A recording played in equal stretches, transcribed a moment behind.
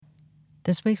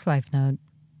This week's Life Note,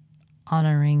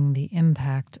 honoring the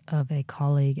impact of a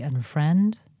colleague and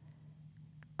friend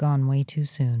gone way too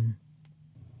soon.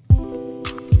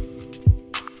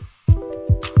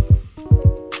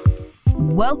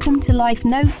 Welcome to Life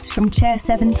Notes from Chair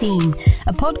 17,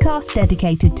 a podcast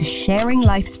dedicated to sharing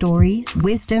life stories,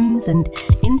 wisdoms, and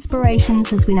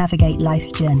inspirations as we navigate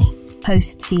life's journey.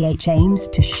 Host CH aims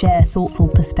to share thoughtful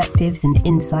perspectives and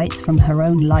insights from her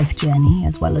own life journey,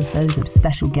 as well as those of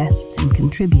special guests and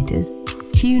contributors.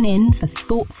 Tune in for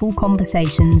thoughtful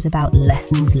conversations about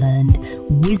lessons learned,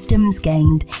 wisdoms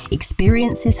gained,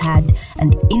 experiences had,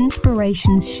 and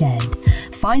inspirations shared.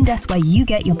 Find us where you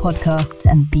get your podcasts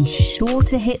and be sure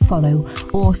to hit follow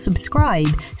or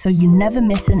subscribe so you never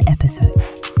miss an episode.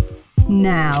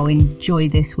 Now enjoy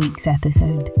this week's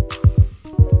episode.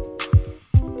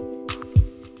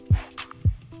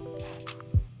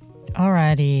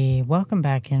 Alrighty, welcome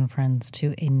back in, friends,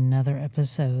 to another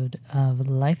episode of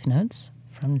Life Notes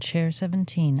from Chair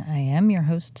 17. I am your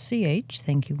host, CH.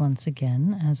 Thank you once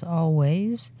again, as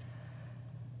always,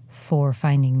 for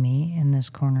finding me in this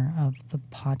corner of the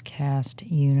podcast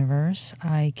universe.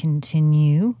 I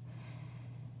continue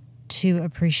to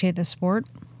appreciate the support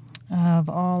of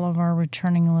all of our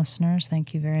returning listeners.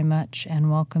 Thank you very much,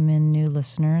 and welcome in new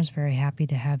listeners. Very happy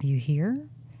to have you here,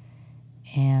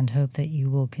 and hope that you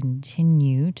will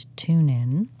continue to tune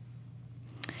in.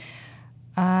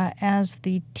 As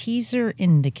the teaser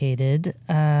indicated,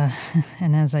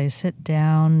 and as I sit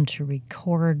down to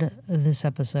record this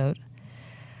episode,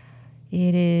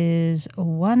 it is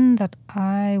one that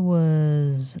I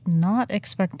was not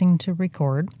expecting to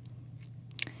record,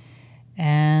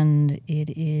 and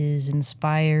it is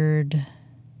inspired,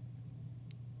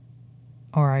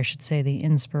 or I should say the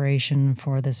inspiration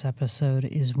for this episode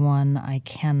is one I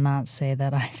cannot say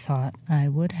that I thought I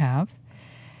would have,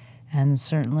 and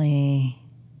certainly,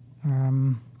 at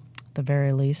the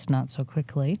very least, not so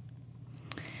quickly.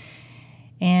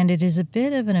 And it is a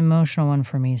bit of an emotional one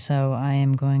for me, so I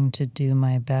am going to do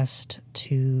my best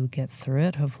to get through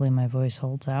it. Hopefully my voice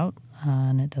holds out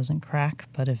and it doesn't crack,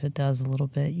 but if it does a little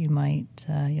bit, you'll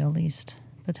at least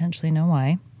potentially know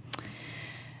why.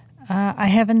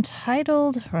 I've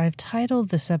titled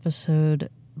this episode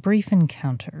Brief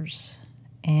Encounters,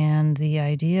 and the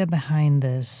idea behind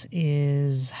this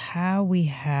is how we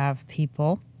have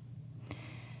people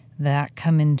that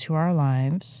come into our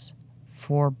lives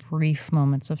for brief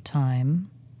moments of time.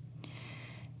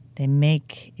 They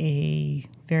make a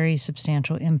very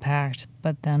substantial impact,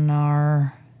 but then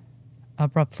are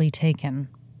abruptly taken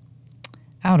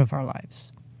out of our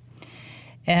lives.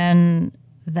 And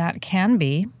that can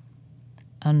be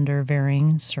under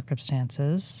varying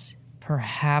circumstances.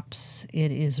 Perhaps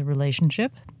it is a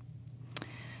relationship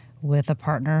with a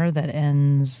partner that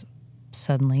ends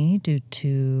suddenly due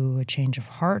to a change of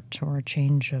heart or a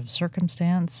change of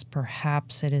circumstance.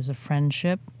 Perhaps it is a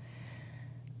friendship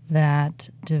that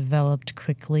developed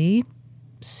quickly,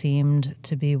 seemed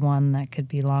to be one that could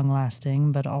be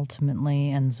long-lasting, but ultimately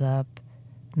ends up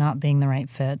not being the right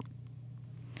fit.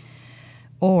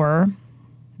 Or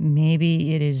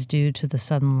maybe it is due to the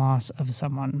sudden loss of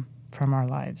someone from our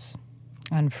lives.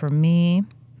 And for me,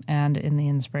 and in the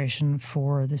inspiration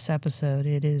for this episode,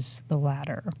 it is the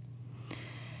latter.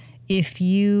 If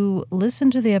you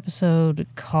listen to the episode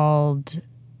called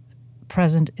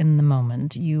Present in the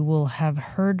Moment, you will have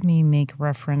heard me make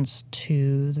reference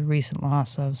to the recent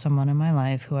loss of someone in my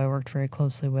life who I worked very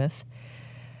closely with.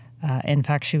 In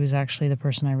fact, she was actually the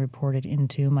person I reported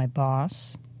into, my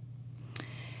boss.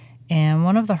 And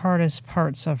one of the hardest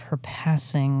parts of her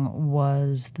passing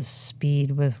was the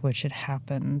speed with which it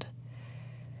happened.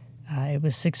 It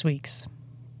was 6 weeks.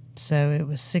 So it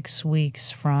was 6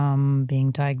 weeks from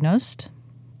being diagnosed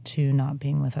to not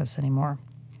being with us anymore.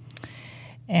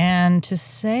 And to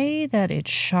say that it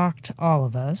shocked all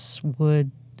of us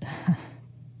would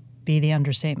be the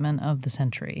understatement of the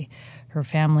century. Her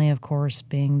family, of course,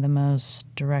 being the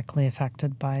most directly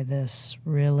affected by this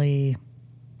really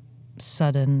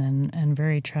sudden and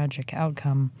very tragic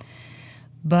outcome.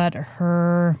 But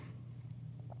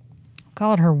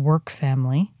call it her work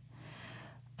family,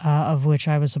 of which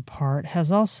I was a part,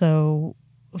 has also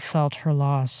felt her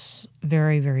loss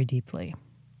very, very deeply.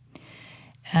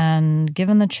 And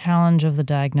given the challenge of the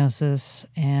diagnosis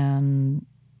and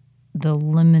the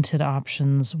limited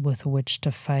options with which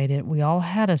to fight it, we all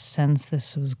had a sense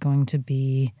this was going to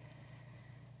be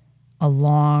a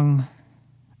long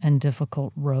and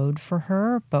difficult road for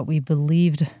her, but we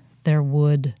believed there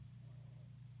would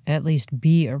at least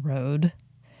be a road,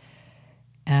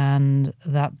 and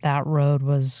that road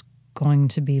was going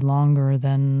to be longer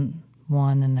than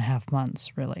 1.5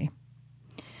 months, really.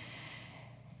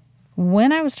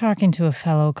 When I was talking to a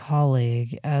fellow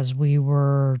colleague as we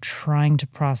were trying to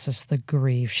process the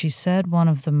grief, she said one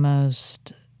of the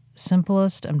most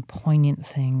simplest and poignant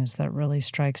things that really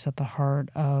strikes at the heart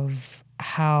of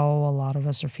how a lot of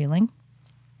us are feeling.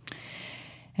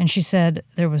 And she said,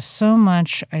 there was so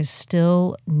much I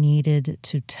still needed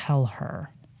to tell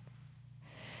her.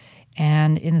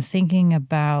 And in thinking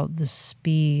about the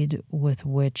speed with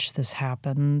which this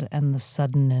happened and the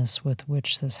suddenness with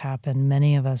which this happened,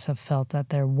 many of us have felt that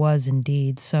there was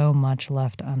indeed so much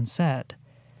left unsaid.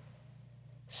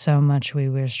 So much we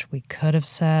wished we could have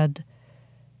said,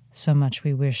 so much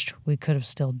we wished we could have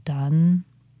still done.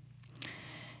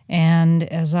 And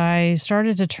as I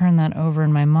started to turn that over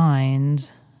in my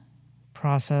mind,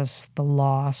 process the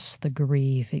loss, the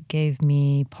grief, it gave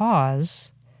me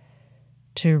pause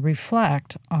to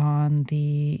reflect on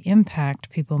the impact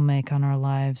people make on our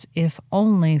lives, if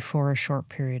only for a short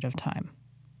period of time.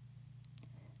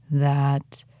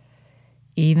 That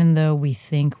even though we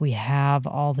think we have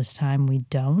all this time, we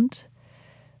don't.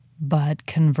 But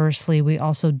conversely, we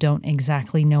also don't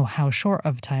exactly know how short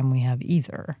of time we have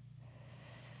either.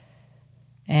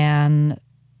 And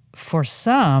for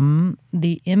some,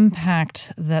 the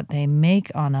impact that they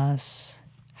make on us,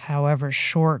 however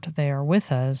short they are with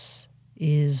us,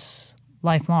 is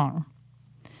lifelong.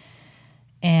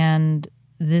 And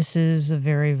this is a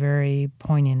very, very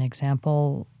poignant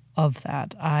example of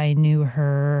that. I knew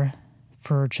her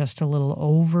for just a little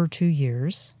over 2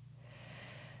 years,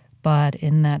 but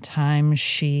in that time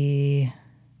she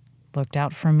looked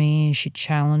out for me, she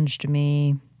challenged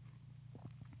me,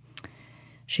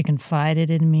 she confided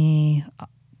in me,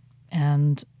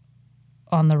 and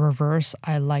on the reverse,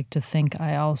 I like to think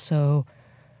I also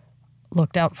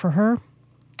looked out for her.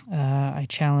 I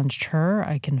challenged her.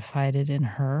 I confided in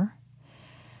her.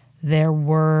 There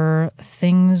were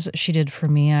things she did for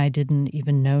me I didn't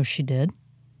even know she did.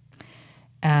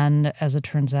 And as it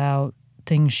turns out,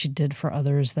 things she did for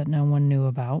others that no one knew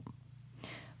about,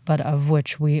 but of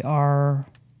which we are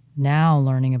now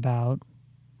learning about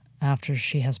after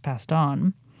she has passed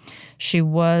on. She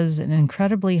was an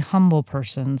incredibly humble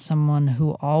person, someone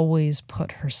who always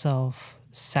put herself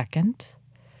second.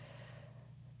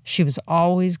 She was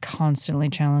always constantly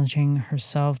challenging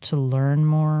herself to learn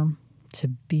more, to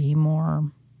be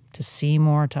more, to see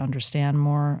more, to understand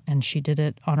more, and she did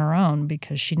it on her own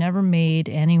because she never made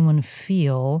anyone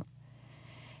feel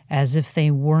as if they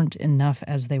weren't enough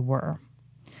as they were,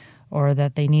 or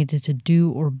that they needed to do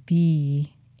or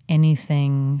be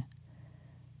anything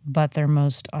but their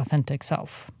most authentic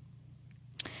self.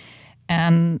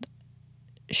 And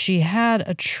she had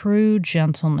a true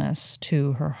gentleness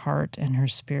to her heart and her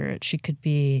spirit. She could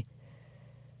be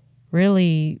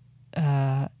really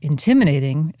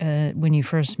intimidating when you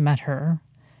first met her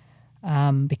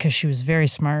because she was very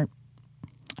smart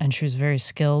and she was very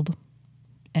skilled.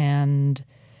 And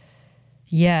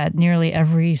yet nearly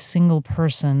every single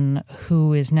person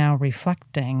who is now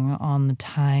reflecting on the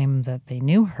time that they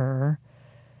knew her,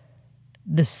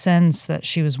 the sense that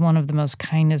she was one of the most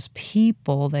kindest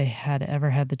people they had ever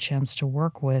had the chance to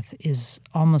work with is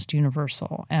almost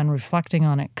universal. And reflecting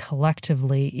on it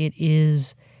collectively, it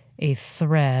is a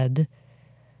thread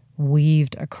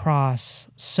weaved across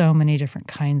so many different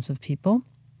kinds of people.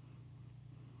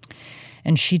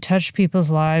 And she touched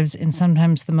people's lives in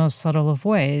sometimes the most subtle of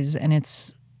ways. And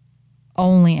it's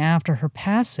only after her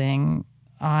passing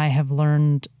I have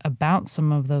learned about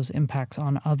some of those impacts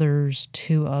on others,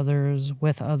 to others,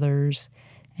 with others.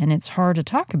 And it's hard to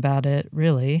talk about it,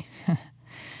 really,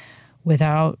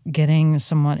 without getting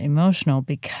somewhat emotional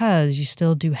because you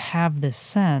still do have this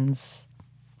sense,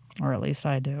 or at least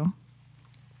I do,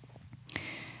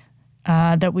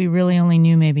 that we really only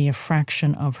knew maybe a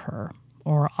fraction of her,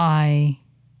 or I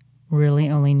really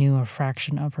only knew a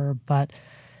fraction of her. But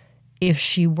if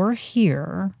she were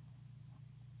here,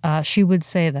 she would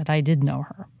say that I did know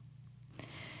her.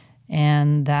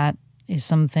 And that is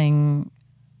something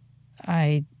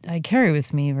I carry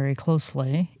with me very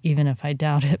closely, even if I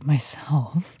doubt it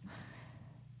myself,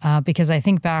 because I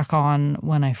think back on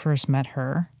when I first met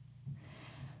her.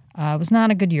 It was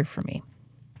not a good year for me.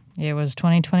 It was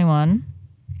 2021,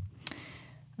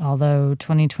 although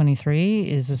 2023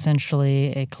 is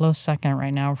essentially a close second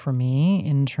right now for me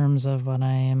in terms of what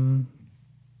I am.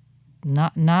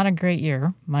 Not a great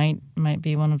year. Might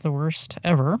be one of the worst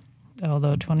ever,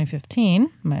 although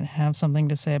 2015 might have something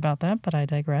to say about that, but I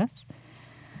digress.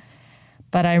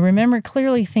 But I remember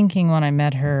clearly thinking when I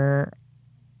met her,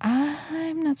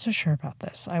 I'm not so sure about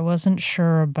this. I wasn't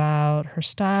sure about her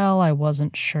style. I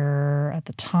wasn't sure at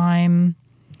the time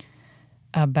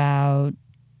about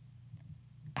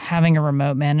having a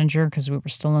remote manager because we were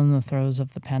still in the throes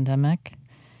of the pandemic.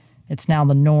 It's now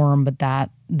the norm, but that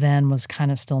then was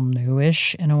kind of still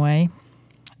newish in a way.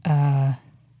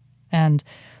 And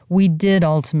we did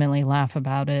ultimately laugh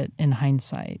about it in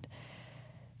hindsight.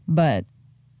 But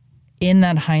in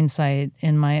that hindsight,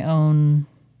 in my own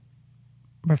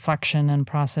reflection and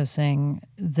processing,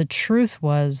 the truth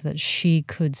was that she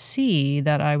could see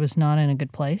that I was not in a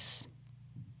good place.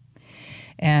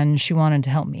 And she wanted to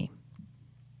help me.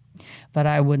 But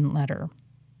I wouldn't let her,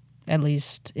 at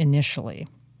least initially.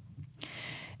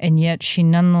 And yet she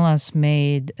nonetheless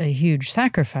made a huge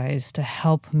sacrifice to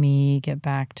help me get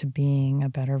back to being a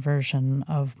better version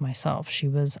of myself. She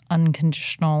was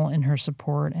unconditional in her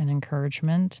support and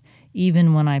encouragement,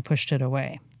 even when I pushed it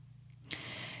away.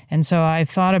 And so I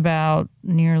thought about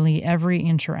nearly every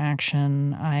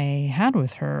interaction I had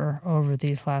with her over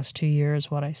these last 2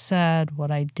 years, what I said, what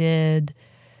I did,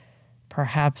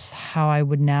 perhaps how I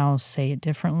would now say it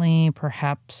differently,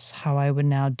 perhaps how I would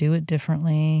now do it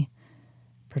differently,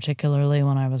 particularly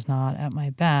when I was not at my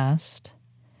best.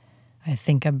 I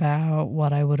think about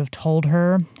what I would have told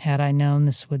her had I known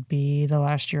this would be the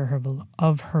last year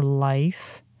of her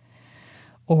life,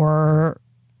 or,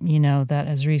 that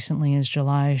as recently as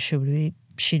July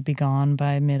she'd be gone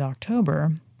by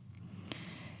mid-October.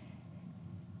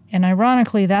 And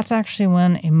ironically, that's actually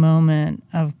when a moment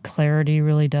of clarity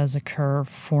really does occur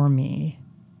for me.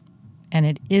 And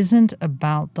it isn't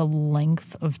about the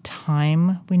length of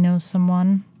time we know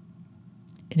someone.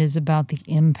 It is about the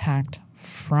impact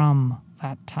from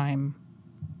that time.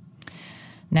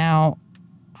 Now,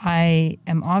 I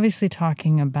am obviously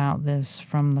talking about this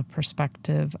from the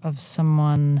perspective of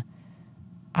someone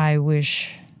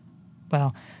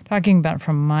talking about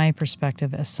from my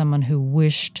perspective as someone who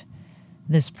wished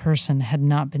this person had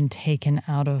not been taken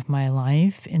out of my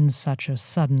life in such a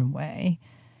sudden way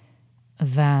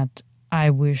that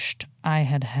I wished I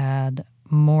had had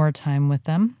more time with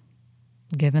them,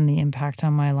 given the impact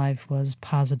on my life was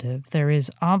positive. There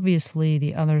is obviously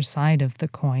the other side of the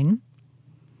coin,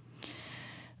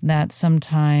 that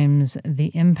sometimes the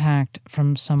impact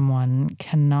from someone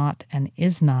cannot and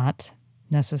is not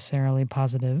necessarily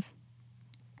positive.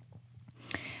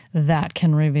 That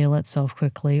can reveal itself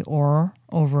quickly or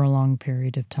over a long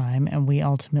period of time, and we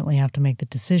ultimately have to make the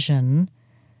decision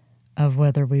of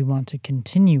whether we want to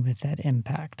continue with that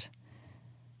impact,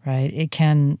 right? It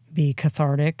can be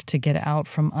cathartic to get out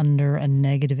from under a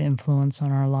negative influence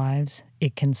on our lives.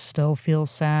 It can still feel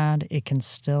sad. It can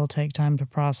still take time to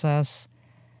process.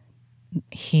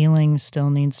 Healing still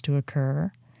needs to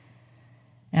occur.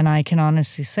 And I can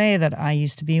honestly say that I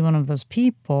used to be one of those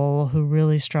people who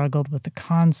really struggled with the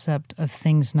concept of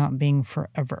things not being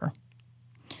forever,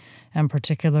 and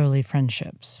particularly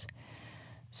friendships.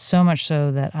 So much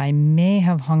so that I may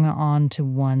have hung on to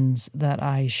ones that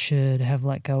I should have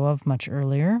let go of much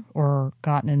earlier, or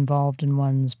gotten involved in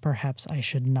ones perhaps I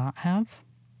should not have.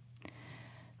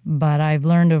 But I've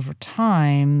learned over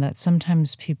time that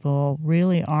sometimes people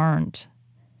really aren't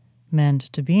meant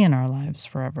to be in our lives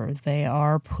forever. They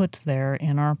are put there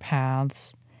in our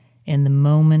paths in the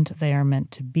moment they are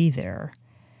meant to be there.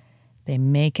 They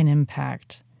make an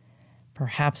impact.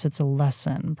 Perhaps it's a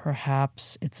lesson.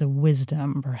 Perhaps it's a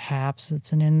wisdom. Perhaps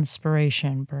it's an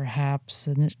inspiration. Perhaps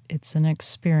it's an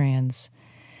experience.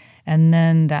 And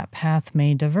then that path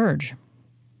may diverge.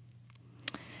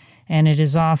 And it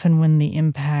is often when the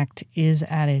impact is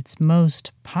at its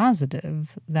most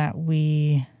positive that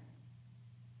we,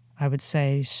 I would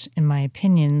say, in my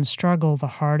opinion, struggle the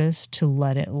hardest to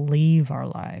let it leave our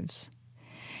lives,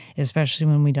 especially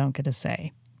when we don't get a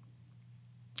say.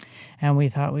 And we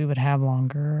thought we would have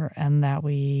longer, and that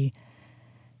we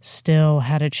still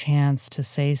had a chance to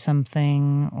say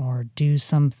something or do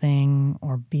something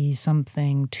or be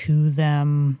something to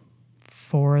them,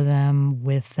 for them,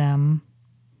 with them.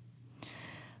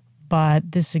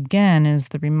 But this again is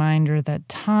the reminder that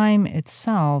time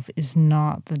itself is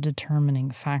not the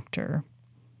determining factor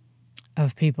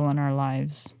of people in our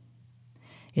lives.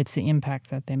 It's the impact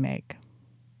that they make.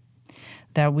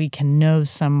 That we can know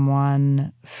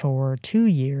someone for 2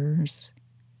 years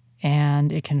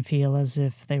and it can feel as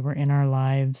if they were in our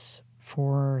lives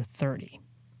for 30,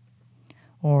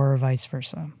 or vice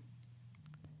versa.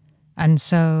 And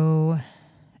so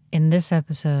in this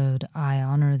episode, I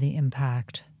honor the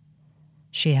impact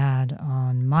she had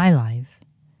on my life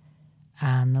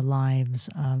and the lives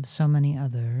of so many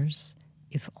others,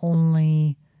 if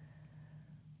only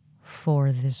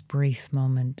for this brief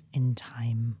moment in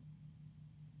time.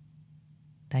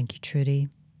 Thank you, Trudy.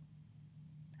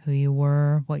 Who you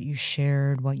were, what you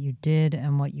shared, what you did,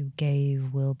 and what you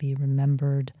gave will be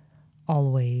remembered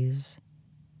always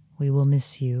We will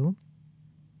miss you.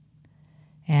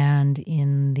 And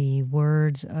in the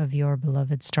words of your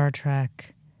beloved Star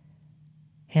Trek,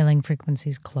 hailing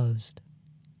frequencies closed.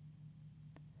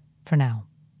 For now,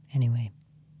 anyway.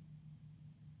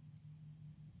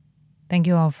 Thank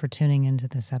you all for tuning into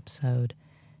this episode.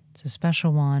 It's a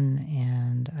special one,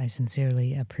 and I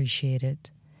sincerely appreciate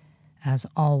it. As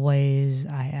always,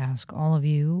 I ask all of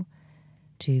you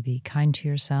to be kind to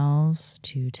yourselves,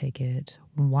 to take it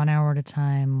 1 hour at a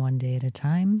time, 1 day at a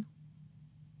time,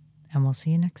 and we'll see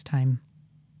you next time.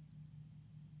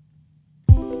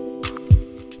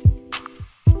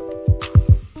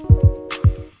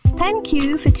 Thank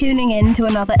you for tuning in to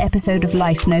another episode of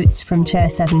Life Notes from Chair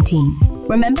 17.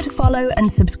 Remember to follow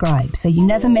and subscribe so you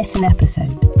never miss an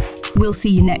episode. We'll see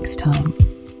you next time.